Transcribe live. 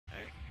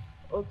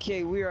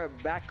Okay, we are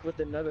back with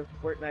another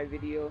Fortnite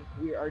video.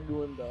 We are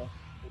doing the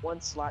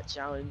one slot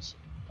challenge.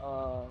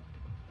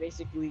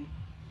 Basically,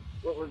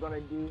 what we're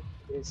gonna do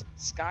is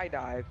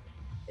skydive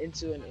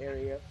into an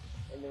area,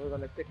 and then we're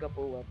gonna pick up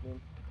a weapon.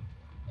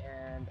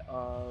 And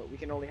we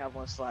can only have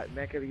one slot.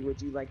 Mercury,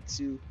 would you like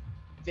to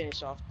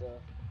finish off the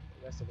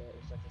rest of the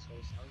instructions for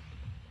this challenge?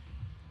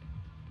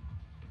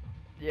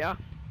 Yeah.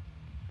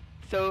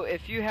 So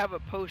if you have a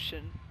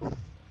potion,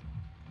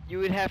 you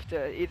would have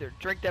to either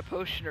drink that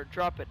potion or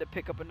drop it to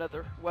pick up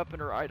another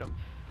weapon or item.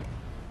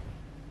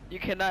 You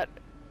cannot.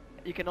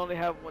 You can only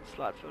have one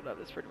slot filled up.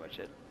 That's pretty much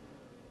it.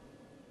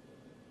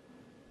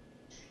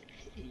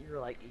 You're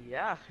like,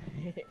 yeah.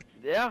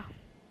 Yeah.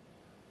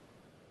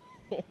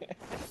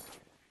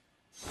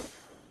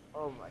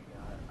 Oh my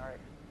god. All right.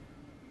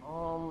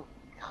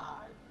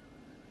 God.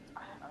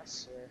 I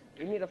swear.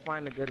 We need to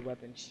find a good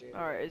weapon straight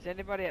All right. away. Is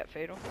anybody at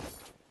Fatal?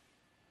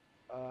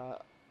 Uh,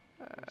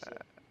 let me see. I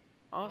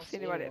I don't don't see see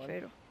anybody at anyone.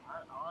 Fatal.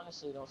 I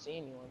honestly don't see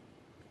anyone.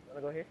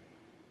 Wanna go here?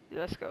 Yeah,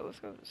 let's go. Let's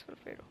go. Let's go to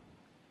Fatal.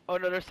 Oh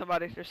no, there's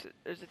somebody.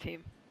 There's a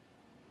team.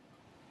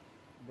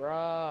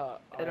 Bruh.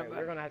 It don't Alright, we're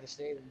matter. gonna have to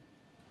stay then.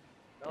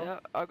 No? Yeah,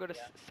 I'll go to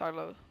Yeah.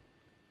 Silo.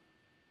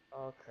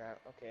 Oh crap.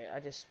 Okay, I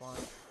just spawned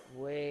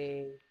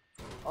way.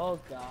 Oh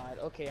god.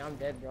 Okay, I'm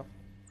dead, bro.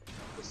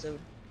 It's a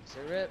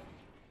rip.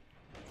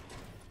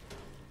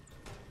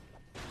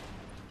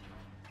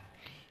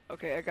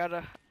 Okay, I got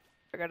an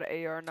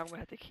AR, and I'm gonna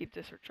have to keep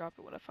this or drop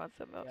it when I find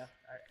something else. Yeah,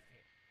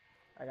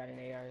 I got an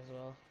AR as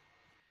well.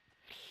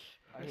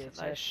 I hear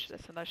chest.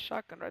 That's a nice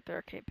shotgun right there.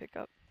 I can't pick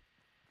up.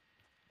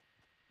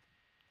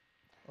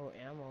 Oh,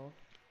 ammo.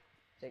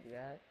 Take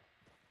that.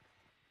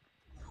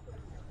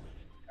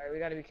 Alright, we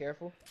gotta be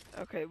careful.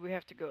 Okay, we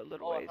have to go a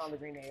little Oh, I ways. found the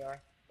green AR.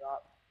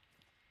 Drop.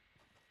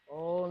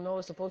 Oh no,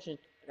 it's a potion.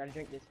 I gotta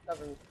drink this.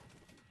 Cover me.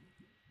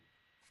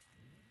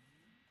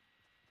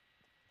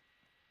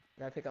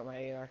 Gotta pick up my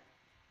AR.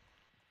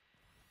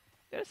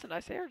 Yeah, that's a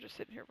nice AR just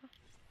sitting here, bro.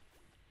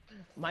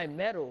 My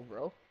medal,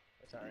 bro.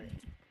 That's alright.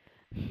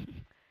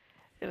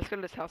 Yeah, let's go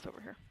to this house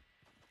over here.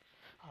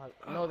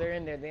 No, Oh, they're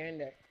in there. They're in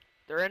there.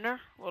 they're in there?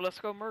 Well, let's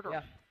go murder Yeah.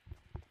 them.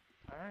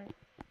 Alright.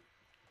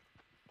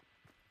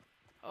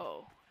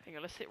 Oh, hang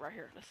on, let's sit right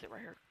here. Let's sit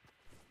right here.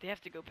 They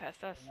have to go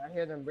past us. I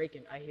hear them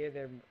breaking. I hear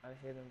them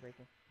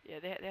breaking. Yeah,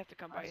 they have to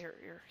come by here.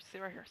 Here,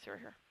 sit right here. Sit right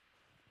here.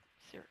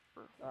 Sit.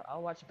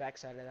 I'll watch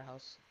backside of the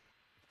house.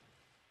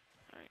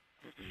 All right.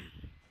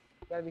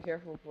 Gotta be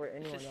careful for This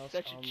anyone is else.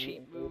 such a cheap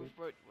Included. move,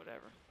 but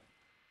whatever.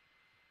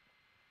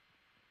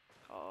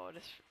 Oh,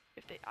 this.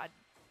 If they, I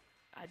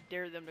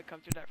dare them to come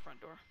through that front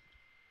door.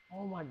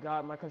 Oh my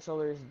god, my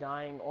controller is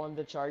dying on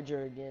the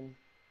charger again.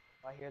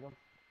 I hear them.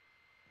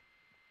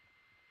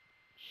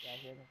 Yeah, I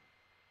hear them.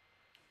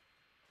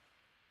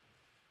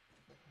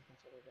 My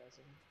controller dies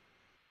again.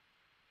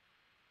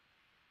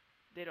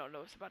 They don't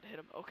know it's about to hit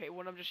them. Okay,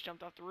 one of them just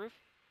jumped off the roof.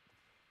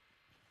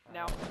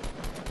 Now.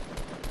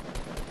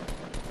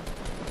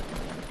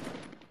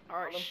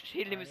 Alright, he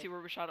didn't even see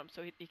where we shot him,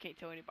 so he can't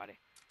tell anybody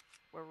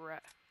where we're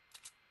at.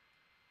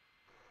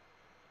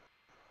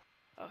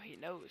 Oh, he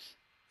knows.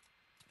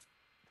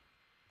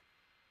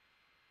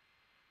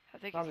 I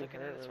think he's looking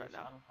at us right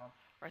now.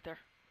 Right there.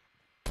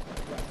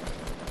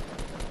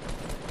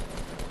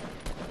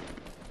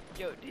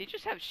 Yo, did he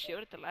just have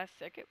shield at the last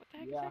second? What the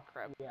heck is that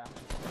crap? Yeah.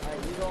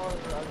 Alright, you go on the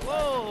other side.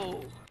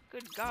 Whoa!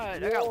 Good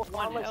God, I got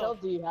one How much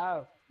health do you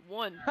have?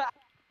 One.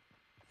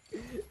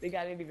 They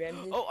got any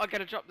bandages? Oh, I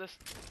gotta drop this.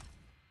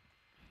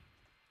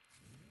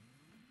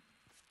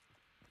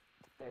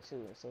 Yeah,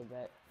 too, so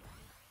that.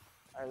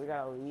 Alright, we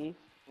gotta leave.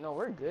 No,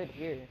 we're good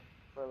here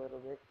for a little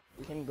bit.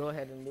 We can go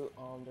ahead and loot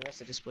the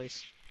rest of this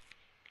place.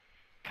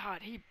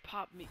 God, he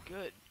popped me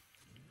good.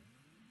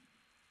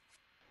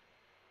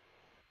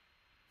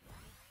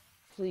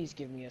 Please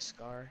give me a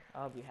scar.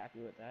 I'll be happy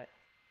with that.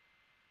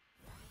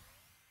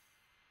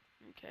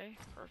 Okay,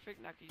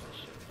 perfect. Now I can use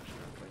this shield push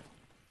real quick.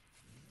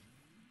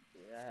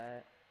 Yeah.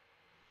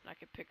 I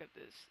can pick up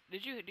this.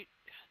 Did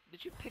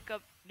you pick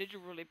up? Did you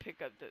really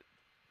pick up the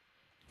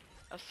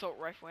assault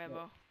rifle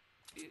ammo?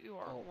 You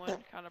are one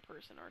kind of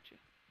person, aren't you?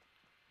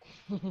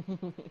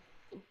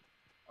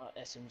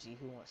 SMG.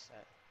 Who wants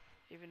that?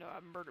 Even though I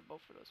murdered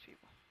both of those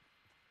people.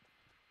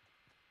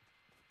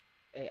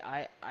 Hey,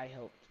 I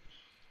helped.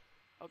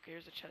 Okay,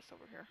 here's a chest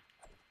over here.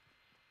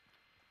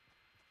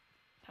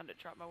 Time to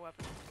drop my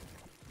weapon.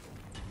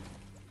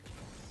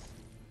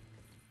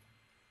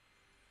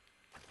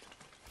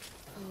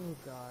 Oh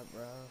god,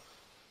 bro.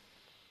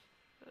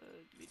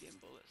 Medium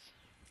bullets.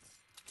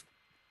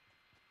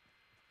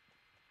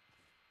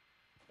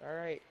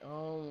 Alright,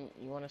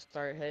 you wanna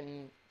start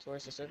heading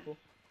towards the circle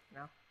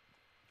now?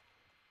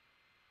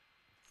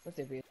 Let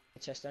there be a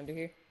chest under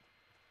here.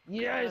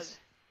 Yes!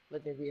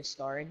 Let there be a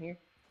star in here.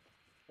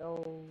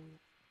 No.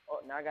 Oh,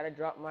 now I gotta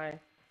drop my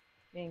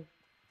thing.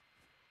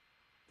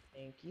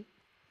 Thank you.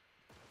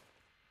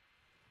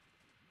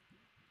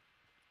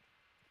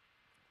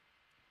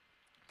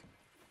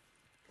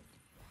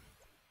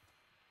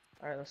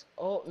 Alright, let's.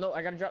 Oh, no,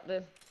 I gotta drop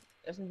the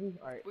SMG.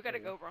 Alright. We gotta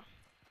go, bro.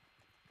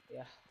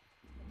 Yeah.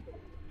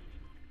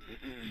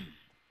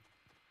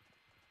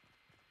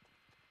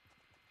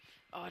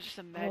 Oh, just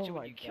Oh imagine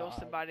when my you kill god.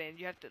 somebody and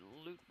you have to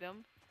loot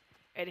them,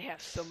 and they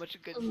have so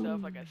much good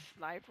stuff like a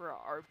sniper, a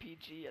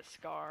RPG, a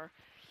scar.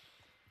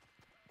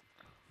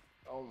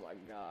 Oh my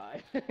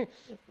god.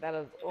 That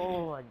is,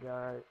 oh my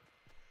god.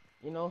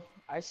 You know,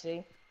 I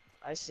say,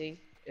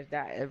 if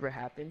that ever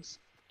happens,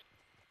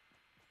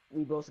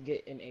 we both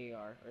get an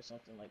AR or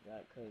something like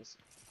that, because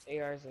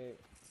ARs are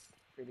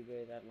pretty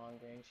good at long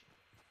range.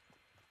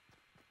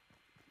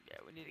 Yeah,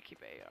 we need to keep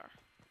AR.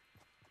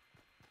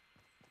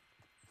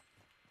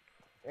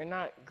 They're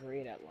not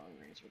great at long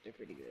range, but they're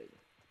pretty good.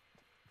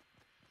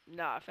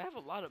 Nah, if I have a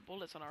lot of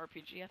bullets on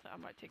RPG, I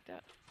might take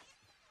that.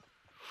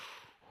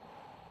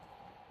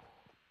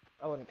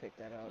 I wouldn't pick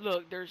that up.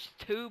 Look, there's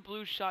 2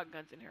 blue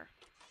shotguns in here.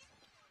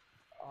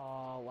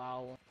 Oh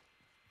wow.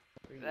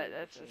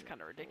 That's just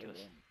kind of ridiculous.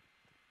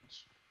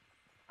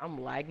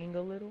 I'm lagging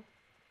a little.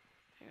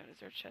 Hang on, is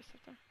there a chest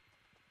up there?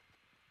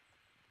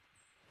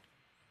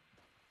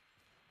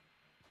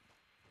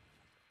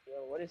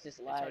 Yo, what is this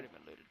It's lag? already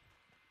been looted.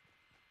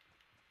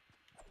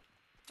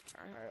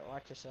 Alright. Alright,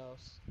 watch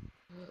yourselves.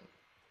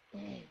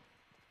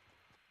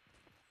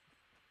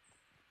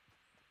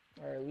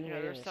 Alright, we Hang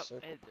on, made it in a circle.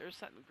 there's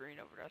something green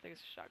over there. I think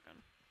it's a shotgun.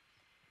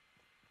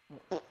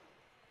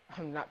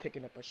 I'm not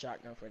picking up a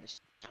shotgun for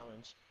this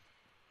challenge.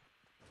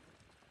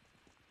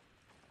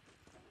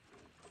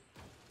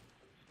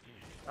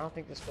 I don't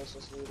think this place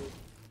is looted.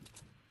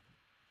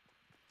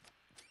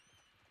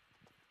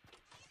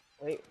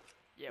 Wait.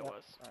 Yeah, it Yep.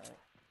 was. Alright.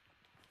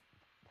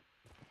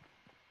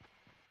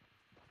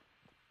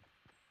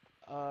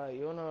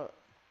 You wanna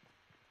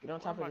get on Where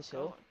top am of I this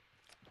hill? going?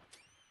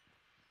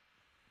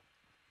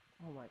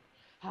 Oh my.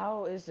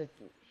 How is it?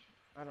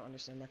 I don't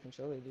understand my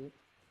controller, dude.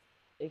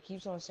 It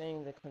keeps on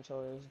saying the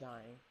controller is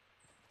dying,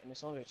 and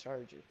it's on the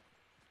charger.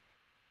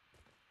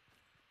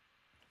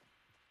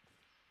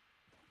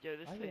 Yo,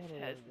 this Why you place gotta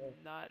has run away?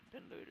 not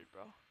been looted,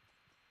 bro.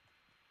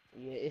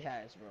 Yeah, it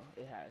has, bro.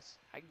 It has.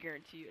 I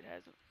guarantee you it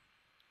hasn't.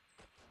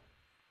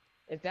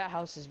 If that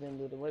house has been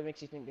looted, what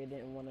makes you think they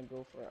didn't want to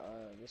go for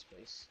this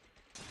place?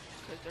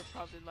 Because they're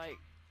probably like,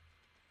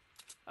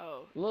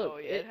 oh, Look, oh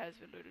yeah, it it. has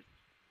been looted.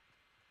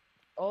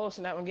 Oh,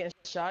 so now I'm getting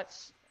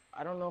shots.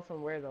 I don't know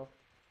from where though.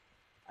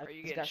 I Are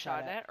you just getting got shot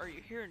shot at. at, or are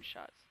you hearing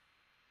shots?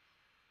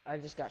 I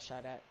just got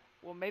shot at.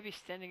 Well, maybe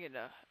standing in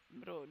the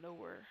middle of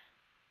nowhere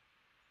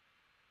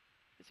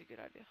is a good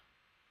idea.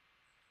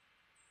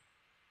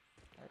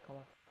 Alright, come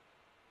on.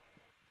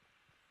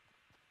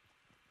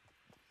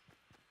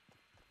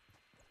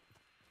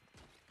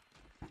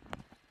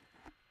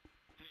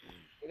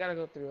 They gotta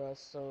go through us,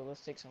 so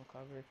let's take some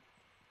cover.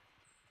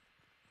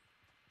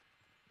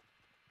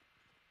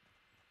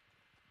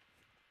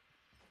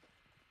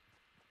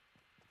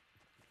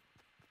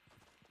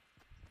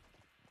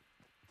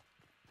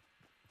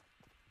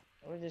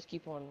 I'm gonna just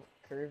keep on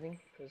curving,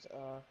 cause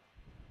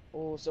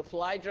oh,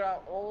 supply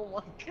drop. Oh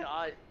my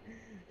god,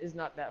 it's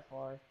not that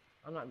far.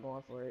 I'm not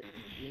going for it.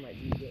 We might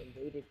be getting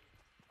baited.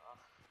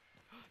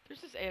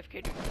 There's this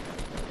AFK dude.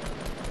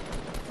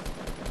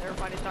 Never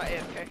mind, he's not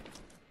AFK.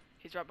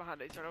 He's right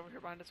behind it. He's right over here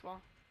behind this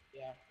wall.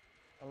 Yeah,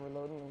 I'm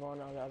reloading and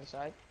going on the other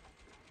side.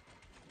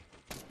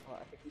 Oh,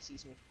 I think he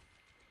sees me.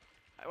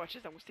 I watch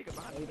this. I'm gonna stick it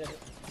behind No, he him. doesn't.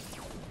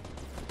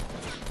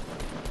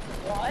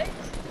 What?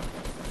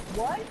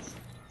 What?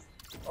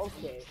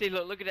 Okay. See,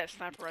 look at that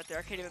sniper right there.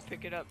 I can't even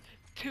pick it up.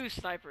 2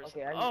 snipers.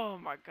 Okay, Oh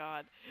my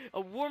god.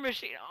 A war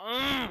machine.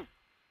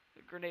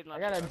 The grenade I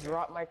launcher. gotta Okay.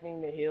 drop my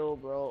thing to heal,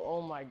 bro.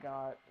 Oh my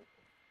god.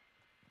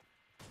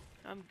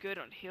 I'm good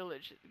on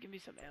healage. Give me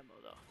some ammo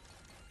though.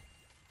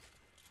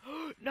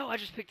 No, I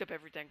just picked up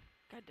everything.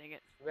 God dang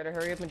it. You better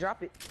hurry up and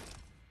drop it.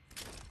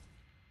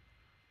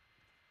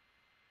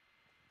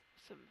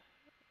 Some.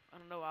 I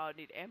don't know why I would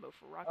need ammo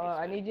for rockets.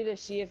 I But need you to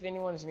see if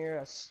anyone's near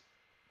us.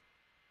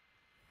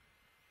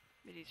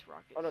 me these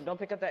rockets. Oh no, don't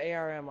pick up the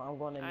ARM. I'm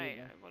going to need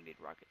them. I'm gonna need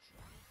rockets.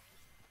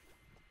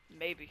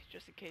 Maybe,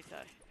 just in case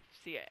I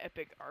see an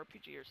epic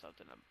RPG or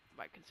something, I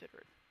might consider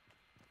it.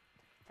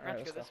 We're Alright,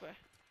 gonna have to let's go go. this way.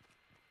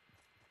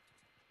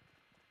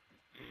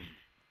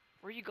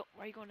 Where you go?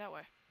 Why are you going that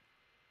way?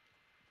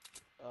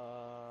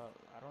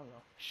 I don't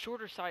know.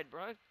 Shorter side,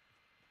 bro.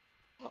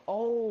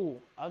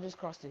 Oh, I'll just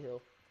cross the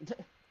hill.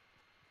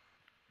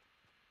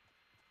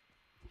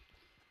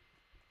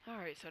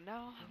 Alright, so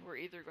now we're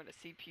either gonna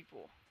see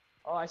people.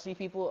 Oh, I see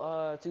people,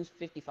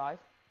 255.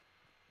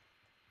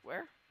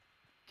 Where?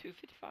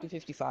 255?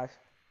 255.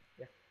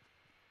 Yeah.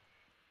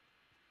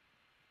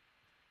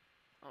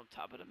 On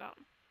top of the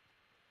mountain.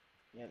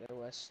 Yeah, they're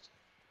west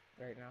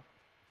right now.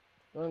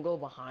 You wanna go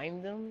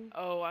behind them?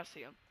 Oh, I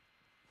see them.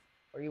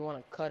 Or you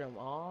wanna cut them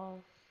off?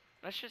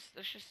 Let's just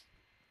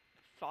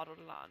follow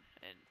the line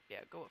and yeah,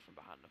 go up from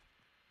behind them.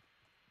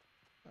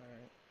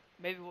 Alright.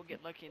 Maybe we'll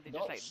get lucky and they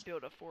just like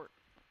build a fort,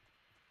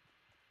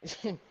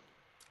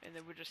 and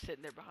then we're just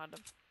sitting there behind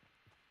them.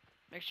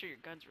 Make sure your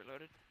gun's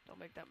reloaded. Don't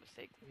make that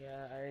mistake.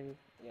 I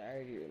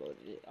already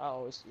reloaded it. I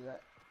always do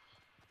that.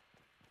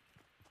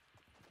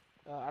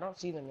 I don't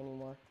see them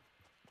anymore.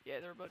 Yeah,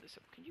 they're about to.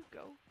 Can you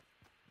go?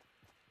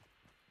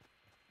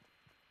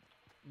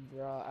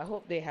 Bruh, I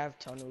hope they have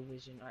tunnel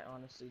vision. I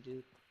honestly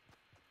do.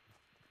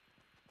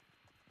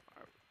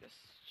 Alright, just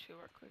chill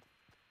real quick.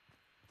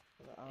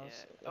 But Yeah.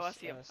 honestly, Oh, I let's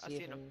see him. I see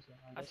if seen him. he's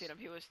behind I seen us. him.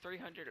 He was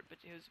 300, but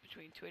he was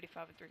between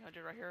 285 and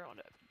 300 right here on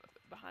the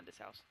behind this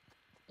house.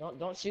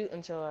 Don't shoot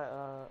until we're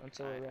Alright, ready. alright,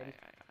 alright,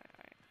 alright,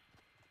 alright.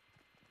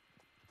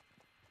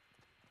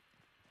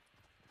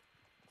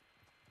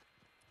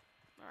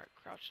 Alright,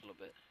 crouch a little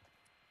bit.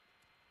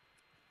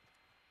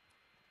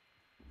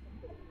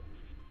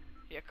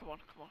 Yeah, come on,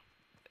 come on.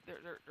 They're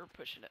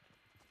pushing it.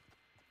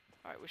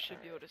 Alright, we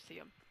should be able to see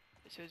him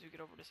as soon as we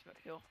get over this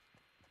hill.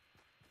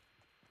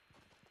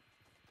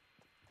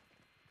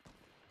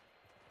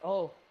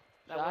 Oh,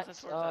 That wasn't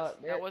shots. towards us.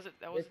 That They're wasn't.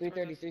 That they're wasn't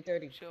towards us.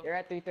 330. Chill. They're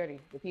at 330.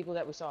 The people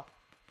that we saw,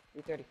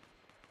 330.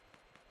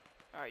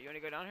 All right, you wanna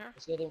go down here?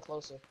 Let's get in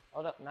closer.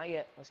 Hold up, not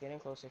yet. Let's get in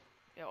closer.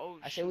 Yeah. Oh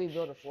I say shoot. we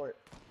build a fort.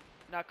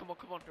 Nah, come on,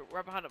 come on.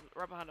 Right behind him.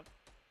 Right behind him.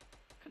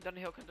 Come down the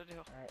hill. Come down the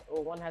hill. All right.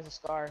 Oh, one has a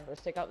scar.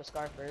 Let's take out the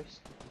scar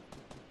first.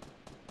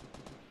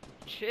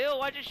 Chill.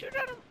 Why'd you shoot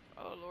at him?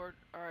 Oh lord.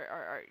 All right, all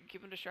right, all right.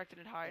 Keep him distracted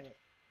and hide.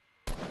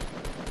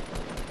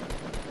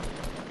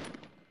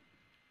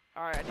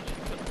 All right, I need you to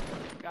kill him.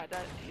 Got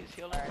that. He's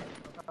healing. All right,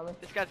 I'm coming.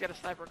 This guy's got a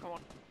sniper. Come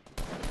on.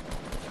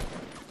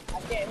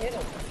 I can't hit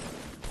him.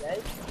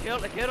 Dead?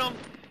 Kill it. Get him.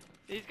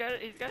 He's got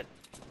it. He's got.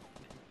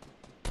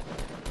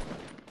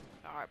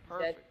 All right,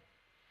 perfect. Dead.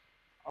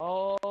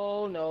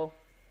 Oh no.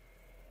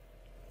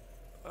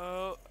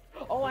 Oh,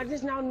 I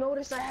just now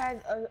noticed I had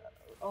a.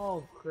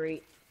 Oh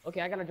great.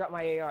 Okay, I gotta drop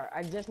my AR.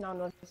 I just now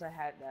noticed I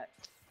had that.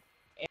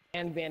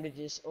 And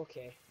bandages.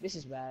 Okay, this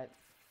is bad.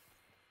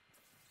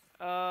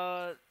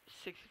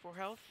 64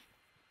 health.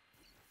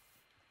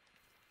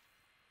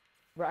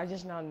 Bro, I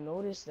just now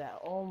noticed that.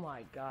 Oh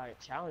my god,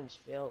 challenge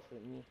failed for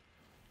me.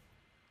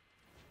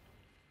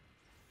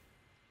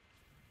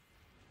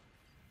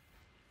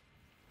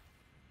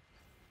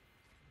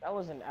 That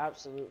was an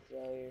absolute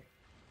failure.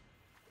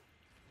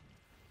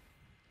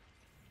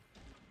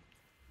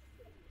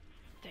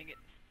 Dang it.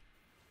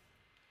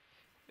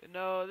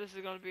 No, this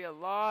is gonna be a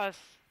loss.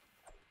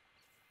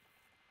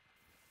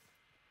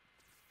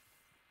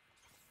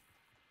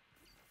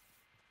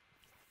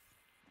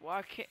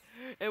 Why can't...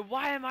 And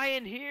why am I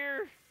in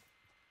here?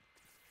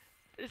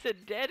 It's a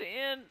dead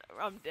end.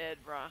 I'm dead,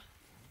 bruh.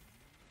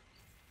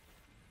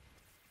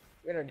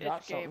 We're gonna drop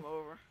It's game something.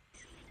 over.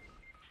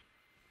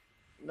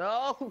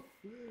 No!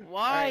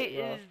 Why Alright,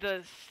 bro. is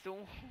the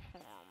storm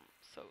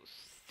so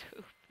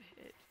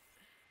stupid?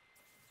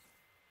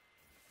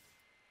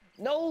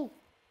 No!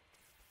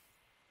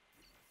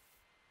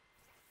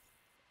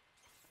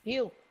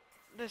 Heal!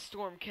 The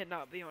storm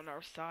cannot be on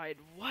our side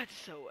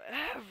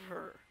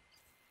whatsoever.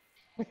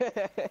 Oh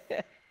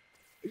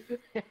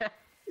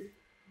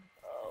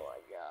my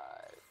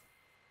god.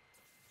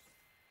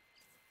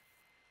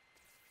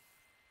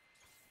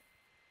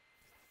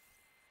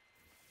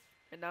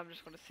 And now I'm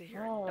just gonna sit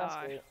here Oh, and that's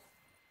die. good.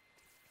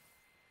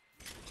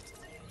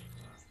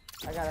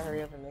 I gotta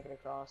hurry up and make it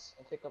across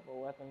and pick up a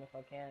weapon if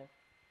I can.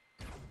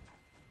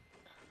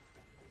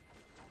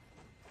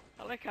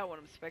 I like how when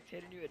I'm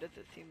spectating you, it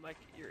doesn't seem like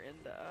you're in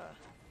the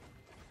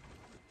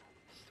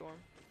storm.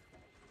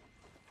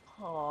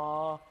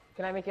 Aww.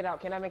 Can I make it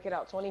out? Can I make it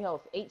out? 20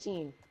 health.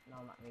 18. No,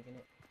 I'm not making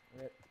it.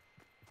 Rip.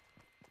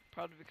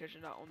 Probably because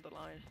you're not on the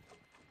line.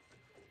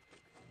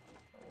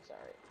 I'm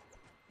sorry.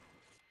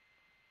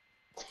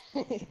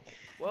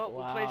 Well,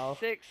 Wow. we placed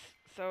 6,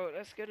 so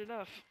that's good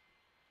enough.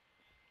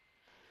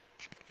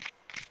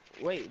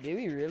 Wait, did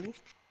we really?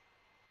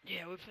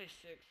 Yeah, we placed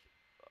 6.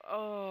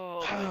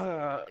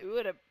 Oh, we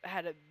would have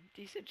had a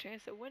decent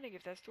chance at winning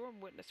if that storm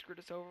wouldn't have screwed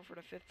us over for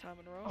the 5th time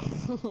in a row.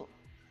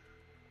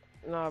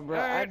 Nah, bro.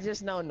 I Alright.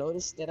 just now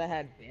noticed that I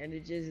had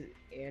bandages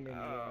and an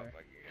Oh AR my god.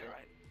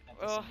 at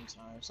the Well, same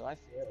time, so I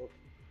failed.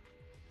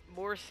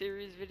 more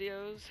series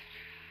videos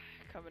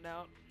coming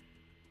out.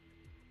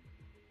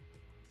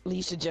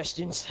 Leave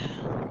suggestions.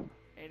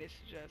 Any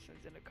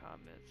suggestions in the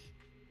comments.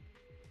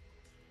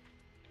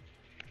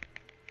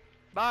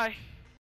 Bye.